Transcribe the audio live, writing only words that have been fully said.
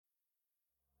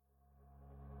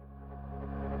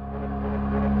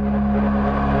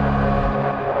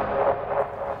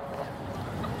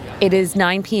It is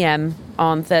 9 p.m.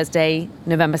 on Thursday,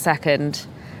 November 2nd,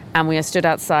 and we are stood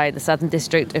outside the Southern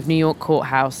District of New York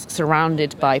courthouse,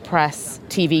 surrounded by press,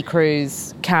 TV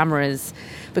crews, cameras,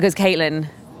 because, Caitlin,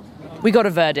 we got a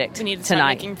verdict tonight. We need to start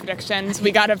making predictions. We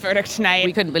got a verdict tonight.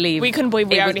 We couldn't believe we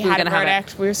already had a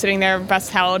verdict. We were sitting there, best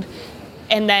held,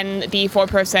 and then the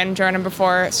foreperson, juror number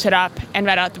 4, stood up and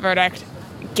read out the verdict,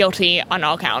 guilty on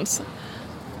all counts.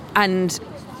 And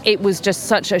it was just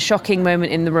such a shocking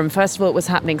moment in the room. First of all, it was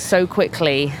happening so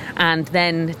quickly, and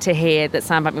then to hear that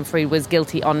Sam Bankman-Fried was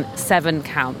guilty on 7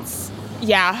 counts.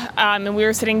 Yeah, and we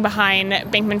were sitting behind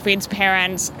Bankman-Fried's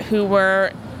parents, who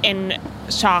were in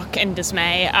shock and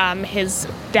dismay. His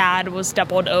dad was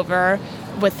doubled over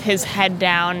with his head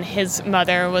down. His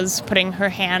mother was putting her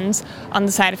hands on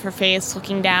the side of her face,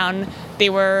 looking down. They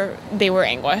were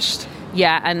anguished.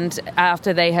 Yeah, and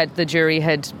after the jury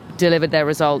had delivered their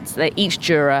results, each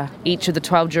of the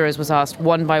 12 jurors was asked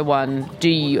one by one, do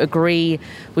you agree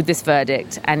with this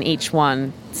verdict? And each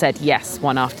one said yes,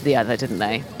 one after the other, didn't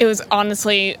they? It was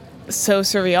honestly so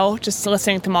surreal, just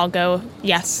listening to them all go,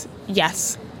 yes,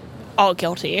 yes, all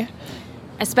guilty.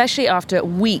 Especially after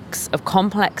weeks of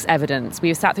complex evidence.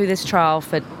 We've sat through this trial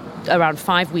for around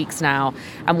 5 weeks now,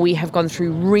 and we have gone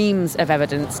through reams of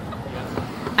evidence.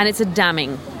 And it's a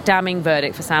damning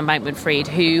verdict for Sam Bankman-Fried,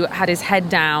 who had his head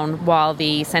down while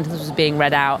the sentence was being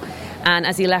read out. And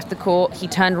as he left the court, he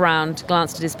turned around,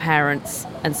 glanced at his parents,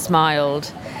 and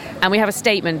smiled. And we have a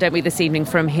statement, don't we, this evening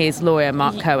from his lawyer,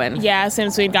 Mark Cohen. Yeah, as soon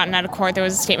as we'd gotten out of court, there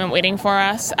was a statement waiting for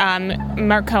us.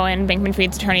 Mark Cohen,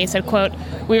 Bankman-Fried's attorney, said, quote,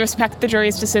 "We respect the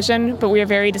jury's decision, but we are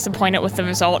very disappointed with the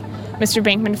result. Mr.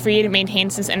 Bankman-Fried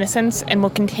maintains his innocence and will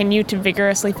continue to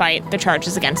vigorously fight the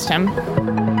charges against him."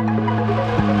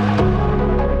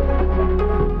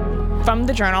 From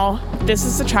the Journal, this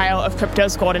is the trial of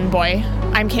crypto's golden boy.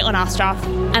 I'm Caitlin Ostroff.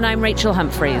 And I'm Rachel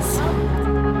Humphreys.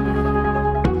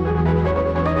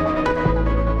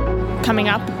 Coming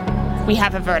up, we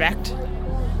have a verdict.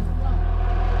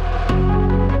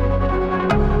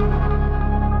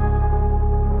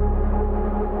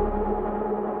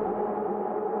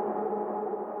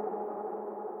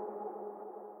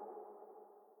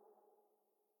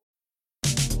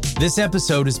 This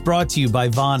episode is brought to you by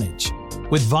Vonage.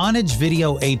 With Vonage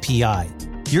Video API,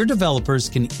 your developers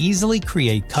can easily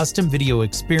create custom video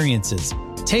experiences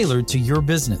tailored to your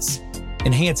business.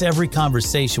 Enhance every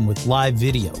conversation with live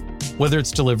video, whether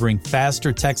it's delivering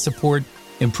faster tech support,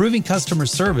 improving customer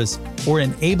service, or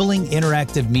enabling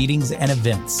interactive meetings and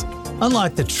events.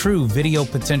 Unlock the true video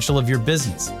potential of your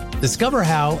business. Discover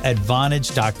how at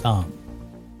Vonage.com.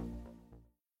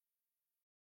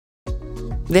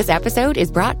 This episode is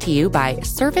brought to you by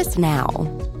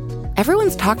ServiceNow.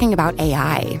 Everyone's talking about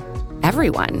AI.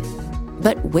 Everyone.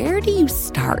 But where do you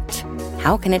start?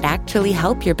 How can it actually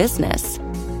help your business?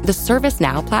 The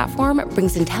ServiceNow platform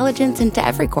brings intelligence into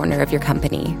every corner of your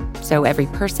company. So every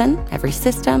person, every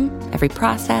system, every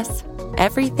process,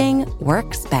 everything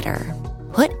works better.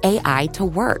 Put AI to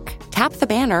work. Tap the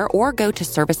banner or go to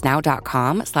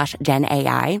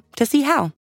servicenow.com/GenAI to see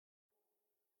how.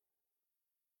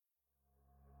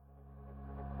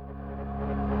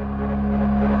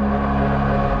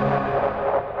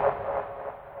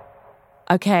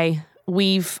 Okay,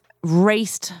 we've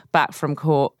raced back from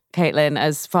court, Caitlin,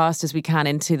 as fast as we can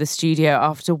into the studio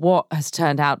after what has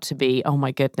turned out to be, oh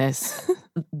my goodness,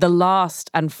 the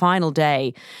last and final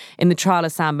day in the trial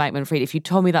of Sam Bankman-Fried. If you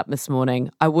told me that this morning,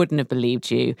 I wouldn't have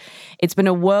believed you. It's been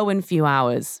a whirlwind few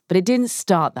hours, but it didn't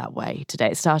start that way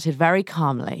today. It started very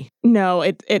calmly. No,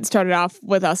 it started off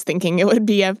with us thinking it would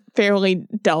be a fairly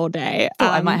dull day.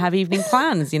 Thought I might have evening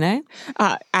plans, you know?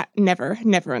 Never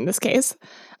in this case.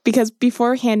 Because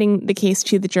before handing the case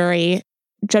to the jury,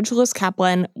 Judge Lewis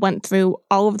Kaplan went through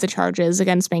all of the charges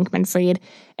against Bankman-Fried,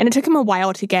 and it took him a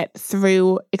while to get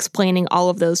through explaining all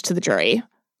of those to the jury,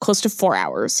 close to 4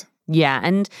 hours. Yeah,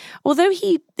 and although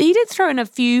he did throw in a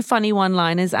few funny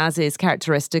one-liners, as is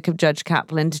characteristic of Judge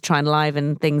Kaplan, to try and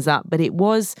liven things up, but it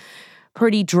was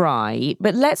pretty dry.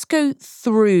 But let's go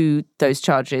through those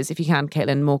charges, if you can,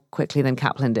 Caitlin, more quickly than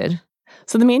Kaplan did.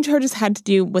 So the main charges had to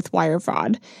do with wire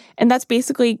fraud, and that's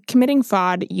basically committing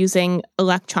fraud using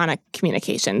electronic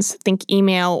communications, think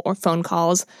email or phone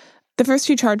calls. The first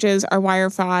two charges are wire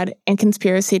fraud and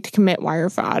conspiracy to commit wire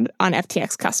fraud on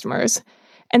FTX customers,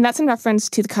 and that's in reference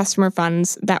to the customer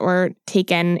funds that were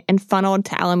taken and funneled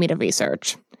to Alameda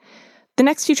Research. The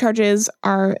next two charges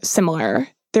are similar.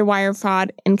 They're wire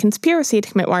fraud and conspiracy to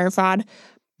commit wire fraud,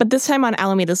 but this time on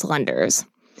Alameda's lenders.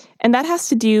 And that has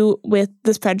to do with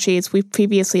the spreadsheets we've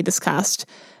previously discussed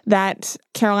that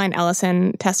Caroline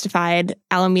Ellison testified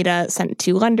Alameda sent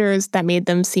to lenders that made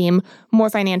them seem more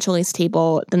financially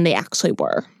stable than they actually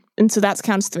were. And so that's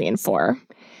counts 3 and 4.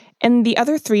 And the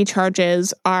other 3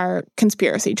 charges are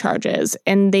conspiracy charges,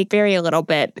 and they vary a little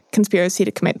bit: conspiracy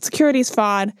to commit securities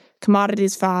fraud,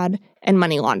 commodities fraud, and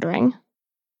money laundering.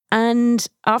 And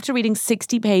after reading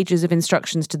 60 pages of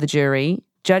instructions to the jury,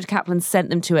 Judge Kaplan sent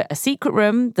them to a secret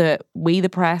room that we, the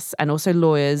press, and also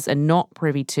lawyers are not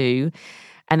privy to.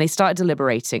 And they started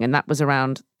deliberating, and that was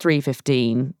around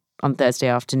 3:15 on Thursday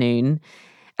afternoon.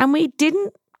 And we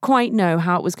didn't quite know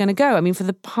how it was going to go. I mean, for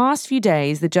the past few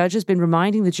days, the judge has been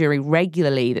reminding the jury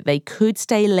regularly that they could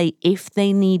stay late if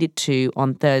they needed to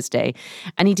on Thursday.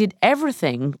 And he did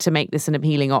everything to make this an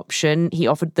appealing option. He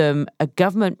offered them a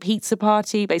government pizza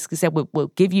party, basically said,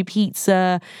 we'll give you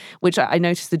pizza, which I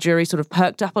noticed the jury sort of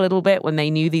perked up a little bit when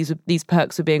they knew these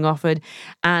perks were being offered,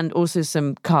 and also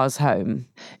some cars home.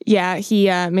 Yeah, he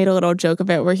made a little joke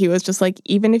of it where he was just like,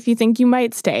 even if you think you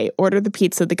might stay, order the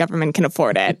pizza, the government can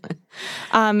afford it.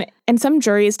 And some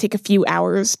juries take a few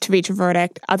hours to reach a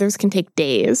verdict. Others can take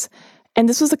days. And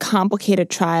this was a complicated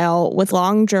trial with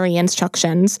long jury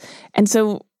instructions. And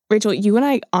so, Rachel, you and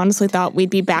I honestly thought we'd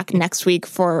be back next week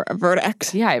for a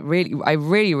verdict. Yeah, I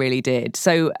really did.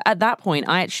 So at that point,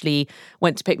 I actually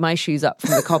went to pick my shoes up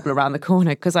from the cobbler around the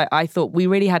corner because I thought we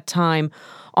really had time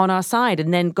on our side,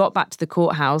 and then got back to the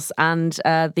courthouse, and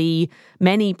the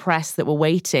many press that were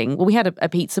waiting. Well, we had a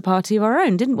pizza party of our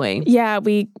own, didn't we? Yeah,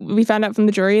 we found out from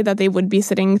the jury that they would be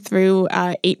sitting through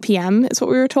 8 p.m. is what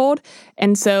we were told.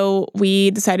 And so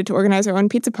we decided to organize our own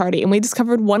pizza party. And we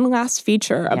discovered one last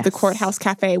feature of the Courthouse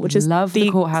Cafe, which is the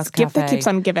Courthouse gift Cafe that keeps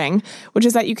on giving, which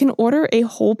is that you can order a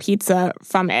whole pizza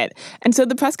from it. And so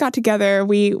the press got together.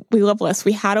 We love lists.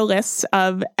 We had a list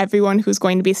of everyone who's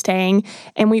going to be staying,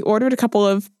 and we ordered a couple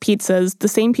of pizzas, the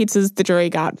same pizzas the jury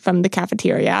got from the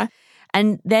cafeteria.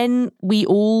 And then we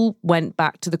all went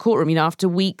back to the courtroom. You know, after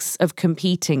weeks of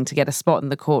competing to get a spot in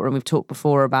the courtroom, we've talked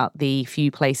before about the few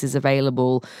places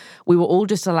available. We were all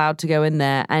just allowed to go in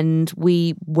there, and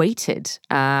we waited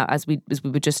as we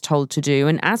were just told to do.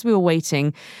 And as we were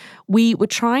waiting, we were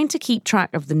trying to keep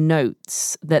track of the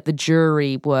notes that the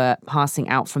jury were passing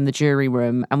out from the jury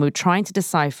room, and we were trying to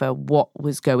decipher what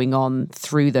was going on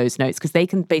through those notes, because they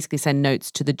can basically send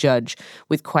notes to the judge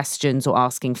with questions or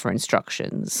asking for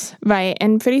instructions. Right,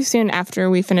 and pretty soon after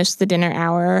we finished the dinner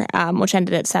hour, which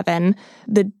ended at 7,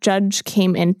 the judge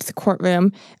came into the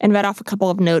courtroom and read off a couple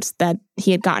of notes that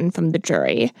he had gotten from the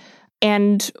jury.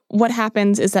 And what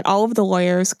happens is that all of the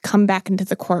lawyers come back into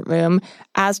the courtroom,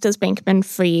 as does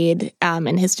Bankman-Fried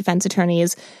and his defense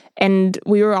attorneys. And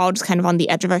we were all just kind of on the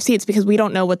edge of our seats because we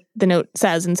don't know what the note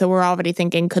says. And so we're already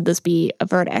thinking, could this be a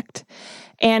verdict?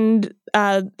 And,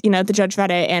 the judge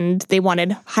read it, and they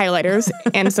wanted highlighters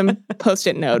and some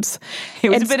Post-it notes. It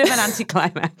was a bit of an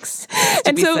anticlimax,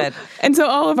 to be said. And so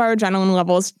all of our adrenaline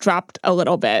levels dropped a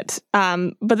little bit.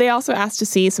 But they also asked to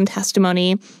see some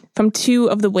testimony from 2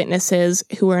 of the witnesses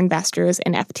who were investors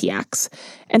in FTX.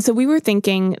 And so we were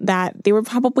thinking that they were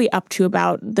probably up to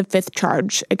about the 5th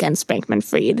charge against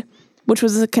Bankman-Fried, which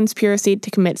was a conspiracy to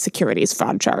commit securities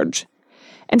fraud charge.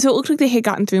 And so it looked like they had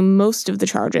gotten through most of the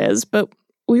charges, but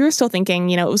we were still thinking,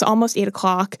 it was almost 8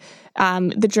 o'clock.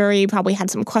 The jury probably had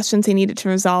some questions they needed to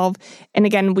resolve. And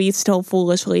again, we still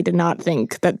foolishly did not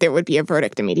think that there would be a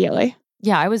verdict immediately.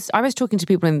 Yeah, I was talking to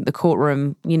people in the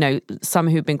courtroom, some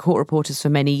who've been court reporters for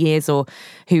many years or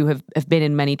who have been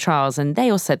in many trials, and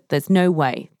they all said there's no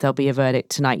way there'll be a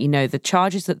verdict tonight. The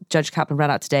charges that Judge Kaplan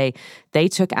read out today, they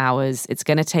took hours. It's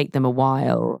going to take them a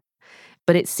while.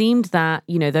 But it seemed that,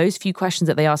 those few questions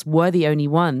that they asked were the only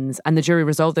ones, and the jury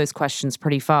resolved those questions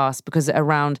pretty fast, because at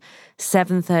around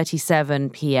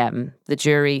 7:37 p.m., the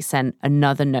jury sent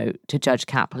another note to Judge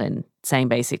Kaplan saying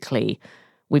basically,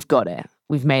 we've got it.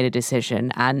 We've made a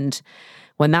decision. And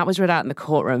when that was read out in the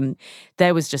courtroom,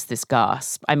 there was just this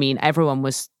gasp. I mean, everyone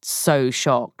was so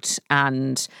shocked,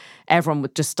 and everyone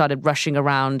just started rushing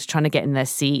around, trying to get in their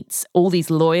seats. All these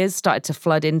lawyers started to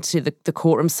flood into the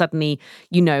courtroom. Suddenly,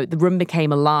 the room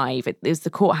became alive. The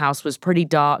courthouse was pretty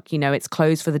dark. It's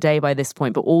closed for the day by this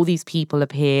point, but all these people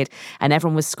appeared, and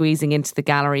everyone was squeezing into the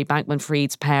gallery.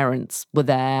 Bankman-Fried's parents were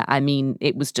there. I mean,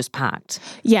 it was just packed.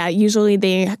 Yeah, usually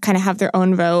they kind of have their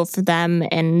own row for them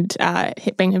and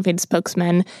Bankman-Fried's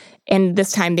spokesman. And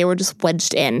this time they were just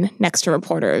wedged in next to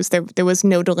reporters. There was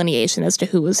no delineation as to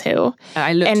who was who.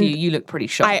 I looked at you. You looked pretty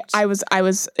shocked. I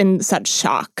was in such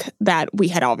shock that we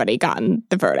had already gotten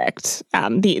the verdict.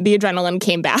 The adrenaline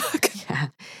came back. Yeah.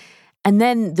 And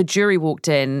then the jury walked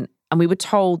in, and we were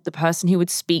told the person who would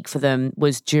speak for them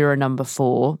was juror number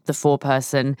 4, the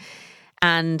 4-person,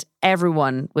 and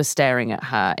everyone was staring at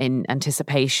her in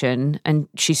anticipation. And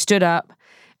she stood up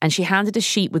and she handed a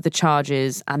sheet with the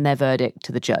charges and their verdict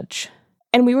to the judge.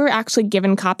 And we were actually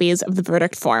given copies of the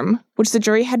verdict form, which the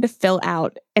jury had to fill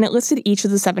out, and it listed each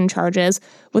of the 7 charges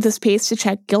with a space to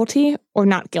check guilty or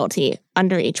not guilty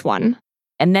under each one.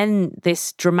 And then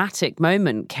this dramatic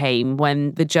moment came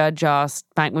when the judge asked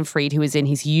Bankman-Fried, who was in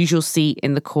his usual seat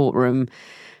in the courtroom,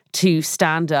 to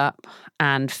stand up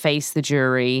and face the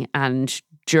jury. And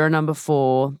juror number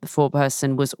 4, the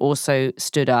 4-person, was also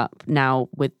stood up, now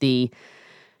with the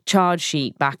charge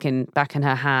sheet back in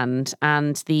her hand.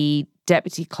 And the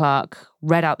deputy clerk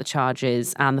read out the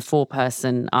charges, and the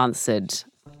 4-person answered.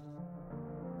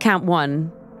 Count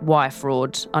 1, wire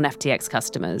fraud on FTX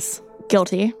customers.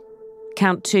 Guilty.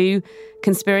 Count 2,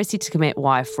 conspiracy to commit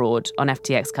wire fraud on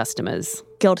FTX customers.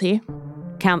 Guilty.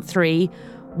 Count 3,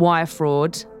 wire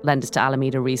fraud, lenders to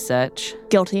Alameda Research.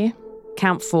 Guilty.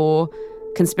 Count 4,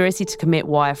 conspiracy to commit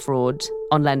wire fraud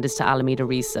on lenders to Alameda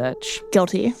Research.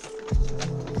 Guilty.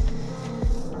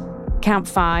 Count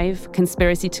 5,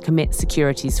 conspiracy to commit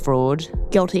securities fraud.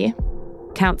 Guilty.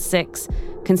 Count 6,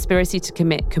 conspiracy to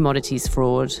commit commodities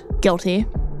fraud. Guilty.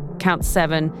 Count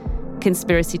 7,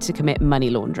 conspiracy to commit money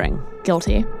laundering.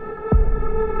 Guilty.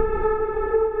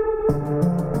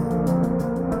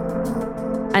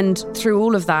 And through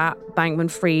all of that,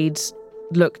 Bankman-Fried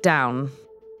looked down.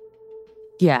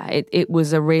 Yeah, it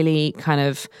was a really kind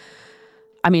of,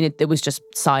 it was just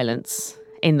silence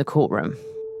in the courtroom.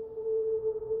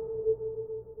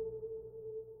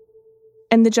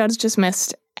 And the judge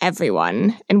dismissed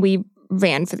everyone, and we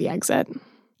ran for the exit.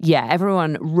 Yeah,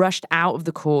 everyone rushed out of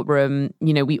the courtroom.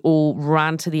 We all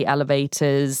ran to the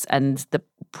elevators, and the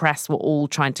press were all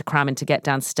trying to cram in to get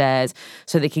downstairs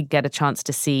so they could get a chance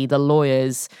to see the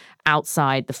lawyers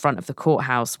outside the front of the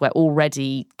courthouse, where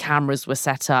already cameras were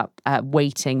set up,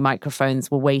 waiting,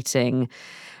 microphones were waiting.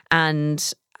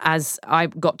 And as I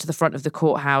got to the front of the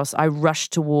courthouse, I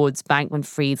rushed towards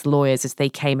Bankman-Fried's lawyers as they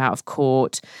came out of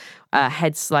court,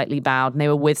 heads slightly bowed, and they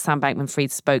were with Sam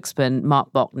Bankman-Fried's spokesman,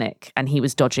 Mark Botnick, and he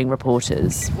was dodging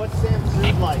reporters. What's Sam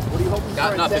Fried like? What are you hoping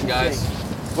Got for nothing, at sentencing?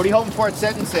 guys. What are you hoping for at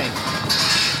sentencing?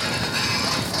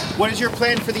 What is your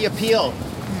plan for the appeal?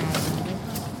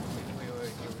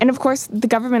 And of course, the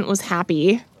government was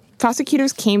happy.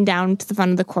 Prosecutors came down to the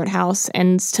front of the courthouse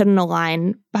and stood in a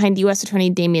line behind U.S. Attorney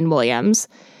Damian Williams.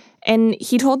 And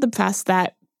he told the press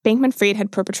that Bankman-Fried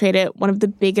had perpetrated one of the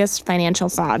biggest financial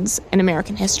frauds in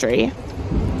American history.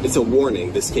 It's a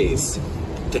warning, this case,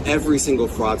 to every single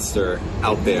fraudster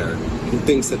out there who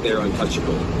thinks that they're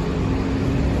untouchable,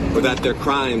 or that their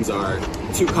crimes are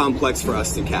too complex for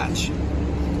us to catch,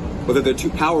 or that they're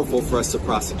too powerful for us to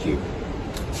prosecute,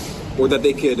 or that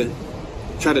they could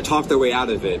try to talk their way out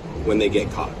of it when they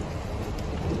get caught.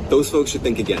 Those folks should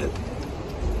think again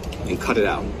and cut it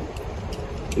out.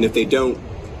 And if they don't,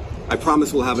 I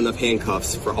promise we'll have enough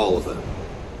handcuffs for all of them.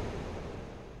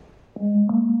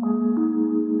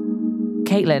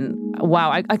 Caitlin,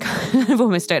 wow, I kind of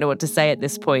almost don't know what to say at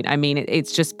this point.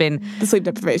 It's just been... The sleep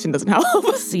deprivation doesn't help.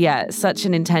 Yeah, such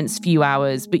an intense few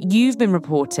hours. But you've been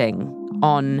reporting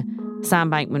on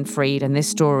Sam Bankman-Fried and this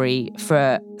story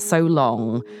for so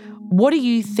long. What are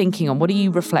you thinking on? What are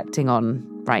you reflecting on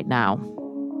right now?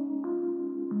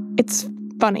 It's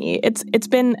funny. It's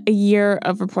been a year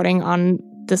of reporting on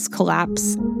this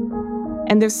collapse,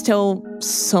 and there's still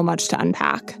so much to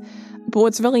unpack. But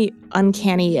what's really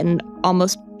uncanny and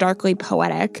almost darkly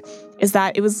poetic is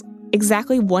that it was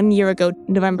exactly 1 year ago,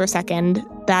 November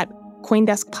 2nd, that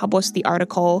CoinDesk published the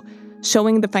article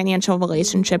showing the financial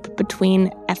relationship between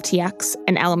FTX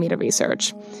and Alameda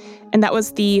Research. And that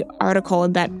was the article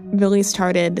that really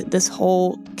started this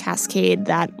whole cascade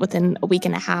that within a week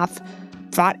and a half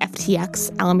brought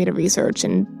FTX, Alameda Research,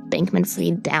 and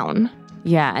Bankman-Fried down.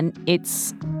 Yeah, and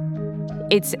it's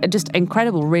just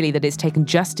incredible, really, that it's taken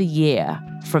just a year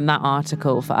from that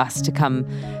article for us to come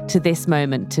to this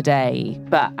moment today.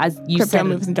 But as you said... Crypto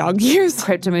moves in dog years.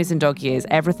 Crypto moves in dog years.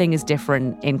 Everything is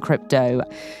different in crypto.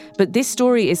 But this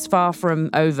story is far from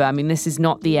over. This is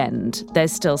not the end.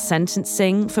 There's still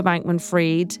sentencing for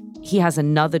Bankman-Fried. He has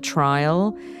another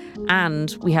trial.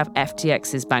 And we have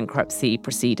FTX's bankruptcy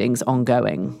proceedings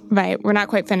ongoing. Right. We're not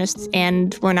quite finished,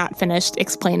 and we're not finished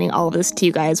explaining all of this to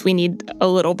you guys. We need a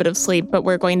little bit of sleep, but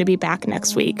we're going to be back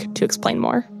next week to explain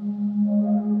more.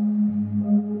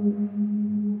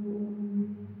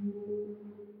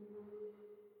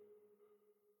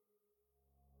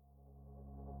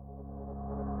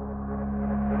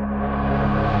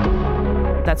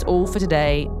 That's all for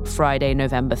today, Friday,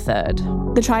 November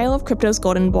 3rd. The Trial of Crypto's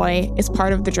Golden Boy is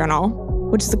part of The Journal,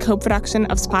 which is a co-production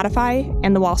of Spotify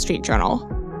and The Wall Street Journal.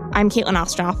 I'm Caitlin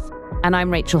Ostroff. And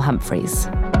I'm Rachel Humphreys.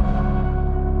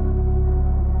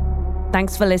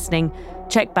 Thanks for listening.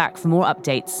 Check back for more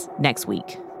updates next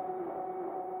week.